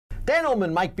Dan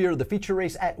Illman, Mike Beer, the feature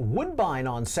race at Woodbine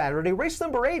on Saturday. Race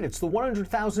number 8. It's the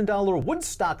 $100,000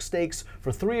 Woodstock Stakes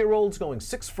for 3-year-olds going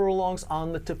 6 furlongs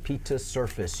on the Tapeta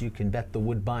surface. You can bet the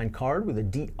Woodbine card with a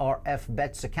DRF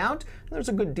Bets account. And there's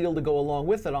a good deal to go along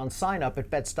with it on sign up at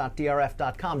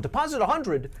bets.drf.com. Deposit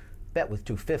 100. Bet with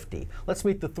 250. Let's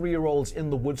meet the 3-year-olds in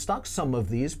the Woodstock. Some of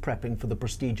these prepping for the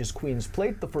prestigious Queen's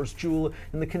Plate, the first jewel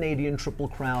in the Canadian Triple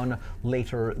Crown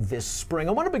later this spring.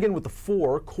 I want to begin with the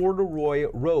 4, Corduroy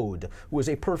Road, who was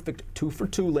a perfect 2 for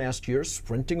 2 last year,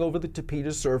 sprinting over the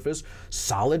Tapeta surface.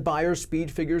 Solid buyer speed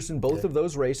figures in both of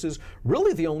those races.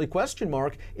 Really the only question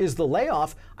mark is the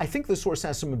layoff. I think this horse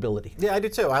has some ability. Yeah, I do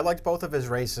too. I liked both of his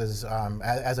races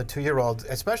as a 2-year-old,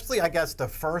 especially I guess the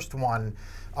first one.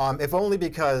 If only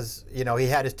because, you know, he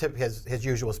had his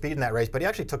usual speed in that race, but he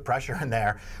actually took pressure in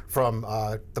there from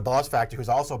the Boss Factor, who's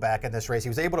also back in this race. He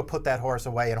was able to put that horse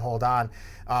away and hold on.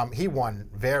 He won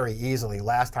very easily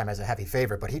last time as a heavy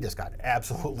favorite, but he just got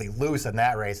absolutely loose in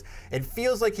that race. It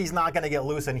feels like he's not going to get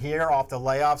loose in here off the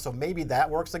layoff, so maybe that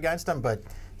works against him, but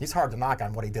he's hard to knock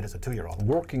on what he did as a 2-year-old.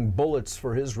 Working bullets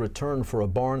for his return for a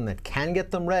barn that can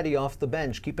get them ready off the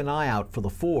bench. Keep an eye out for the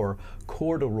 4,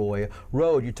 Corduroy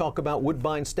Road. You talk about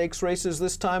Woodbine Stakes races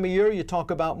this time of year. You talk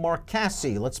about Mark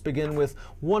Casse. Let's begin with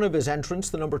one of his entrants,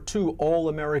 the number 2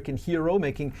 All-American Hero,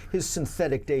 making his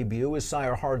synthetic debut. His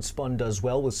sire Hard Spun does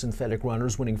well with synthetic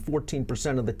runners, winning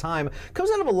 14% of the time.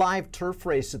 Comes out of a live turf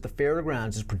race at the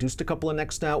fairgrounds. Has produced a couple of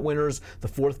next out winners. The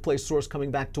 4th place source coming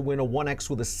back to win a 1X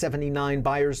with a 79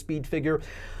 buyer speed figure.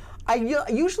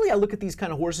 Usually I look at these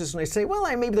kind of horses and I say, well,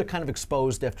 maybe they're kind of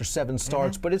exposed after 7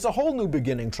 starts, but it's a whole new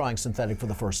beginning trying synthetic for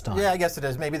the first time. Yeah, I guess it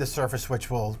is. Maybe the surface switch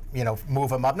will, you know,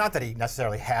 move him up. Not that he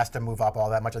necessarily has to move up all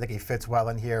that much. I think he fits well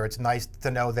in here. It's nice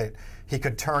to know that he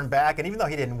could turn back, and even though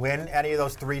he didn't win any of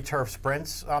those 3 turf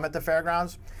sprints at the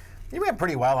fairgrounds, he ran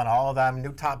pretty well in all of them.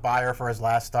 New top buyer for his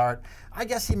last start. I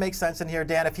guess he makes sense in here,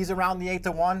 Dan. If he's around the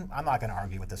 8-1, I'm not going to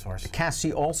argue with this horse.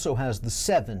 Casse also has the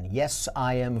 7, Yes,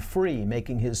 I Am Free,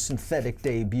 making his synthetic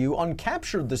debut.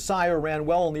 Uncaptured, the sire ran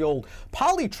well on the old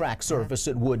polytrack surface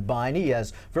at Woodbine. He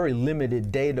has very limited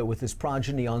data with his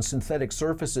progeny on synthetic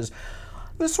surfaces.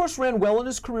 This horse ran well in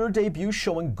his career debut,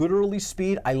 showing good early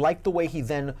speed. I like the way he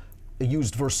then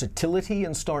used versatility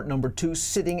in start number 2,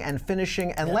 sitting and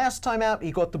finishing. And last time out,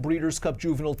 he got the Breeders' Cup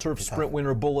Juvenile Turf Sprint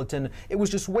winner bulletin. It was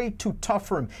just way too tough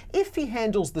for him. If he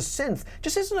handles the synth,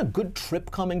 just isn't a good trip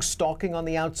coming stalking on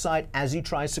the outside as he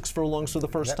tries 6 furlongs for the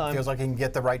first time? Feels like he can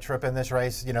get the right trip in this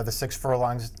race. You know, the 6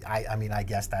 furlongs, I mean, I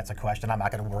guess that's a question. I'm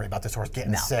not going to worry about this horse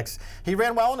getting 6. He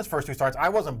ran well in his first 2 starts. I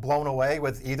wasn't blown away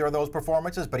with either of those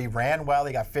performances, but he ran well.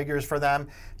 He got figures for them.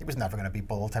 He was never going to beat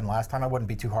Bulletin last time. I wouldn't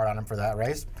be too hard on him for that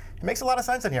race. He makes a lot of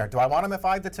sense in here. Do I want him at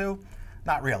 5-2?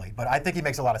 Not really, but I think he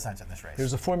makes a lot of sense in this race.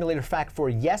 Here's a formulator fact for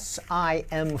Yes, I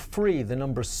Am Free, the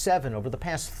number 7. Over the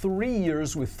past 3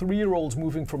 years, with 3-year-olds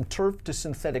moving from turf to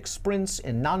synthetic sprints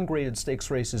in non-graded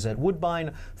stakes races at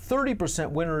Woodbine,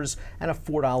 30% winners and a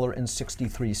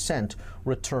 $4.63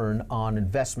 return on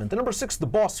investment. The number 6, the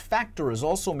Boss Factor, is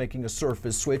also making a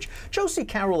surface switch. Josie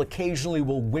Carroll occasionally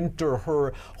will winter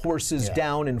her horses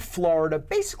down in Florida,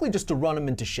 basically just to run them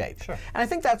into shape. Sure. And I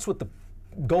think that's what the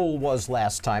goal was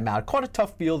last time out. Caught a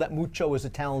tough field. That Mucho is a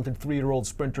talented 3-year-old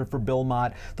sprinter for Bill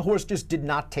Mott. The horse just did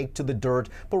not take to the dirt,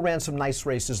 but ran some nice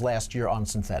races last year on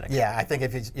synthetic. Yeah, I think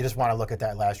if you just want to look at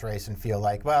that last race and feel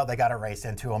like, well, they got a race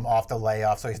into him off the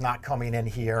layoff, so he's not coming in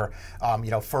here,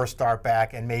 you know, first start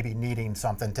back and maybe needing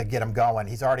something to get him going.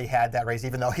 He's already had that race,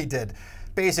 even though he did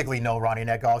basically no running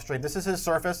at Gulfstream. This is his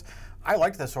surface. I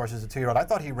liked this horse as a 2-year-old. I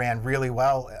thought he ran really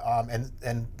well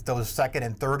in those 2nd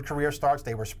and 3rd career starts.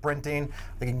 They were sprinting.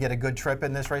 They can get a good trip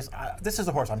in this race. This is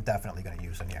a horse I'm definitely going to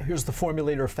use in here. Here's the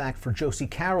formulator fact for Josie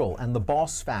Carroll and the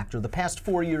Boss Factor. The past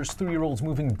 4 years, 3-year-olds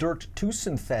moving dirt to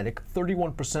synthetic,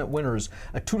 31% winners,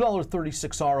 a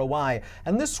 $2.36 ROI.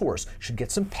 And this horse should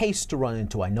get some pace to run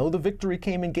into. I know the victory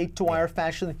came in gate-to-wire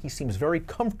fashion. He seems very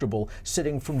comfortable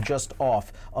sitting from just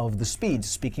off of the speeds.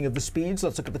 Speaking of the speeds,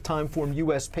 let's look at the Timeform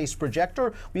US pace projector.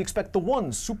 We expect the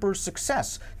 1, Super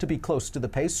Success, to be close to the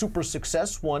pace. Super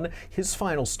Success won his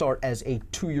final start as a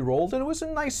 2-year-old, and it was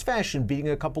in nice fashion, beating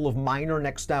a couple of minor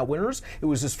next out winners. It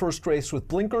was his first race with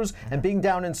blinkers, and being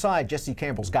down inside, Jesse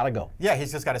Campbell's got to go. Yeah,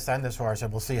 he's just got to send this horse,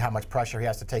 and we'll see how much pressure he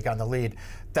has to take on the lead.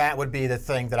 That would be the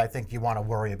thing that I think you want to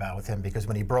worry about with him, because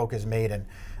when he broke his maiden,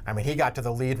 I mean, he got to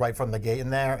the lead right from the gate in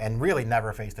there and really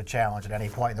never faced a challenge at any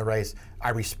point in the race. I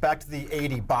respect the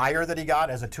 380 Beyer that he got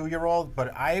as a 2-year-old,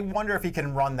 but I wonder if he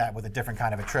can run that with a different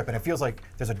kind of a trip, and it feels like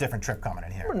there's a different trip coming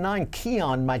in here. Number 9,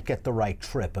 Keon might get the right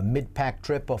trip, a mid-pack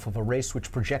trip off of a race which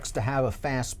projects to have a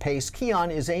fast pace. Keon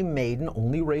is a maiden,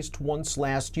 only raced once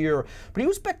last year, but he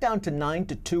was bet down to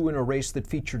 9-2 in a race that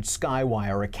featured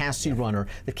Skywire, a Cassie runner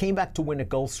that came back to win at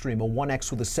Gulfstream, a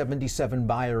 1X with a 77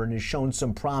 Beyer, and has shown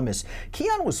some promise.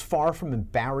 Keon was far from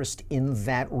embarrassed in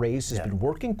that race, has been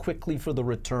working quickly for the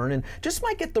return, and just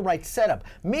might get the right setup.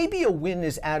 Maybe a win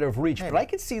is out of reach, but I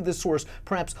could see this horse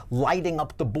perhaps lighting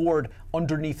up the board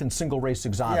underneath in single race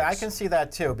exotics. Yeah, I can see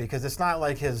that too, because it's not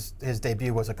like his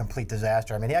debut was a complete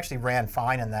disaster. I mean, he actually ran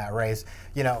fine in that race.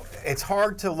 You know, it's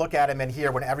hard to look at him in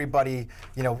here when everybody,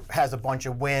 you know, has a bunch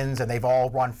of wins and they've all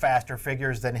run faster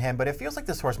figures than him, but it feels like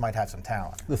this horse might have some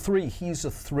talent. The 3, He's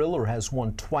a Thriller, has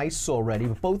won twice already,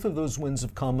 but both of those wins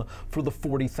have come for the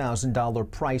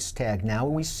 $40,000 price tag. Now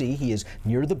we see he is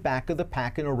near the back of the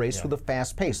pack in a race with a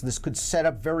fast pace. This could set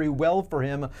up very well for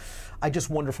him. I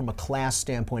just wonder from a class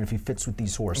standpoint if he fits with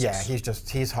these horses. Yeah,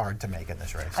 he's hard to make in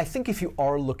this race. I think if you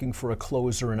are looking for a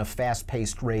closer in a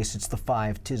fast-paced race, it's the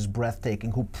 5, Tis Breathtaking,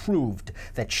 who proved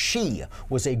that she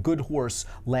was a good horse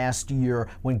last year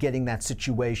when getting that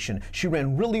situation. She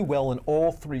ran really well in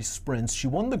all 3 sprints. She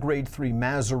won the Grade 3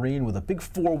 Mazarine with a big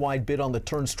 4-wide bid on the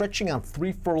turn, stretching out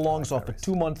 3 furlongs off a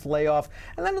 2-month layoff.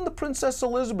 And then in the Princess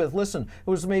Elizabeth, listen, it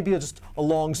was maybe just a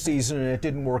long season and it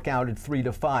didn't work out at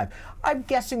 3-5. I'm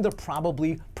guessing they're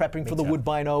probably prepping for the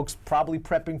Woodbine Oaks, probably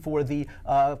prepping for the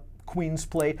Queen's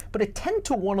Plate, but at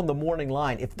 10-1 on the morning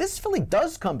line, if this filly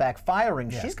does come back firing,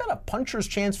 she's got a puncher's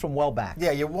chance from well back.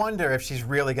 Yeah, you wonder if she's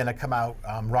really going to come out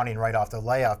running right off the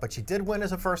layoff, but she did win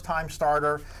as a first-time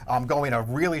starter, going a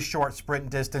really short sprint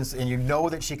distance, and you know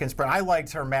that she can sprint. I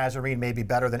liked her Mazarine maybe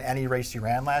better than any race she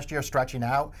ran last year, stretching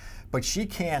out, but she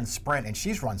can sprint, and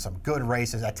she's run some good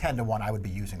races. At 10-1, I would be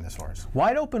using this horse.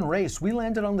 Wide open race. We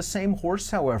landed on the same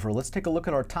horse, however. Let's take a look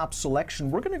at our top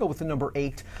selection. We're going to go with the number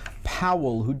 8,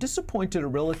 Powell, who disappointed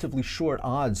at relatively short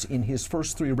odds in his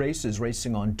first 3 races,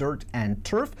 racing on dirt and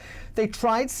turf. They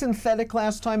tried synthetic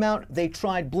last time out. They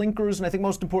tried blinkers, and I think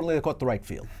most importantly, they caught the right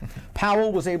field.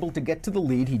 Powell was able to get to the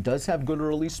lead. He does have good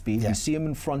early speed. You see him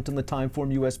in front in the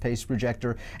Timeform US pace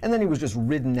projector, and then he was just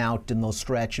ridden out in the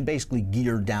stretch and basically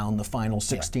geared down the final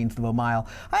 16th of a mile.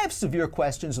 I have severe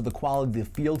questions of the quality of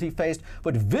the field he faced,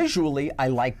 but visually, I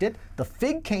liked it. The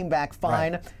fig came back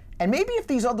fine. And maybe if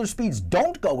these other speeds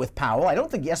don't go with Powell, I don't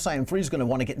think Yes I Am Free is going to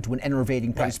want to get into an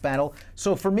enervating pace battle.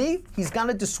 So for me, he's got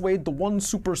to dissuade the 1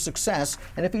 Super Success,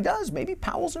 and if he does, maybe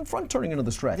Powell's in front turning into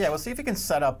the stretch. Yeah, we'll see if he can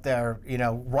set up there, you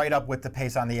know, right up with the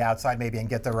pace on the outside maybe and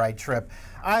get the right trip.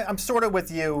 I'm sort of with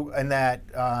you in that,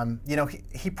 you know,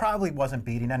 he probably wasn't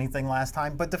beating anything last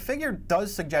time, but the figure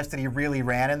does suggest that he really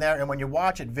ran in there, and when you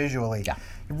watch it visually, he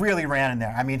really ran in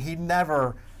there. I mean, he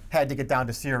never had to get down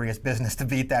to serious business to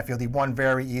beat that field. He won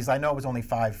very easily. I know it was only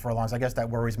 5 furlongs. I guess that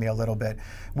worries me a little bit.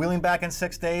 Wheeling back in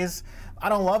 6 days, I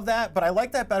don't love that, but I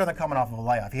like that better than coming off of a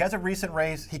layoff. He has a recent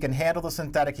race. He can handle the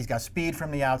synthetic. He's got speed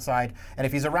from the outside, and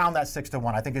if he's around that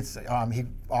 6-1, I think it's he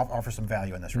offers some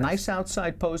value in this race. Nice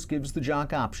outside post gives the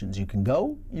jock options. You can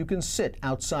go, you can sit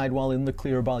outside while in the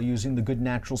clear ball using the good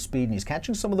natural speed, and he's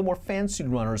catching some of the more fancied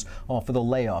runners off of the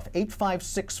layoff.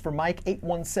 8.56 for Mike,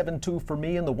 8.172 for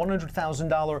me in the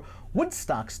 $100,000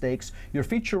 Woodstock Stakes, your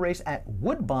feature race at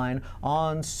Woodbine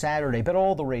on Saturday. Bet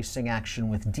all the racing action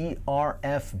with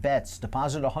DRF Bets.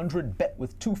 Deposit 100, bet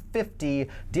with 250.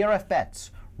 DRF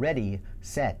Bets. Ready,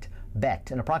 set,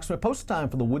 bet. An approximate post time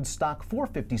for the Woodstock,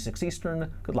 4:56 Eastern.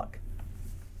 Good luck.